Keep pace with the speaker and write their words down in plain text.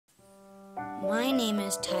My name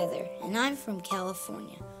is Tyler, and I'm from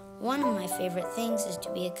California. One of my favorite things is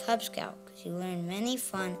to be a Cub Scout because you learn many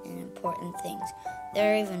fun and important things.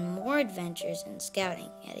 There are even more adventures in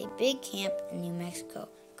scouting at a big camp in New Mexico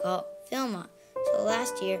called Philmont. So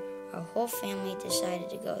last year, our whole family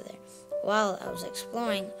decided to go there. While I was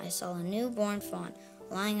exploring, I saw a newborn fawn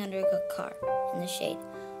lying under a car in the shade.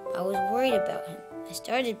 I was worried about him. I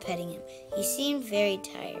started petting him. He seemed very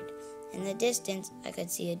tired. In the distance, I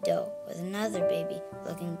could see a doe with another baby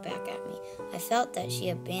looking back at me. I felt that she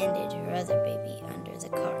abandoned her other baby under the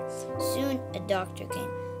car. Soon, a doctor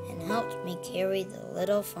came and helped me carry the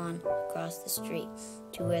little fawn across the street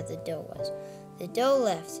to where the doe was. The doe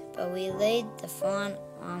left, but we laid the fawn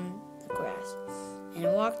on the grass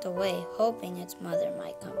and walked away, hoping its mother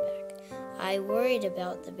might come back. I worried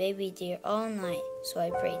about the baby deer all night, so I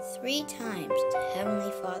prayed 3 times to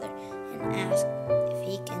Heavenly Father and asked if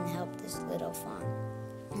He can help this little fawn.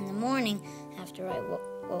 In the morning, after I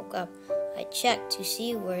woke up, I checked to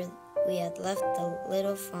see where we had left the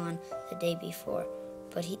little fawn the day before,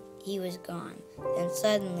 but he was gone. Then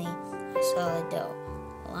suddenly, I saw a doe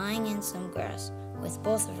lying in some grass with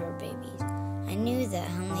both of her babies. I knew that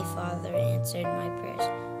Heavenly Father answered my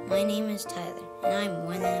prayers. My name is Tyler, and I'm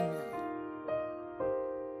 1 in a million.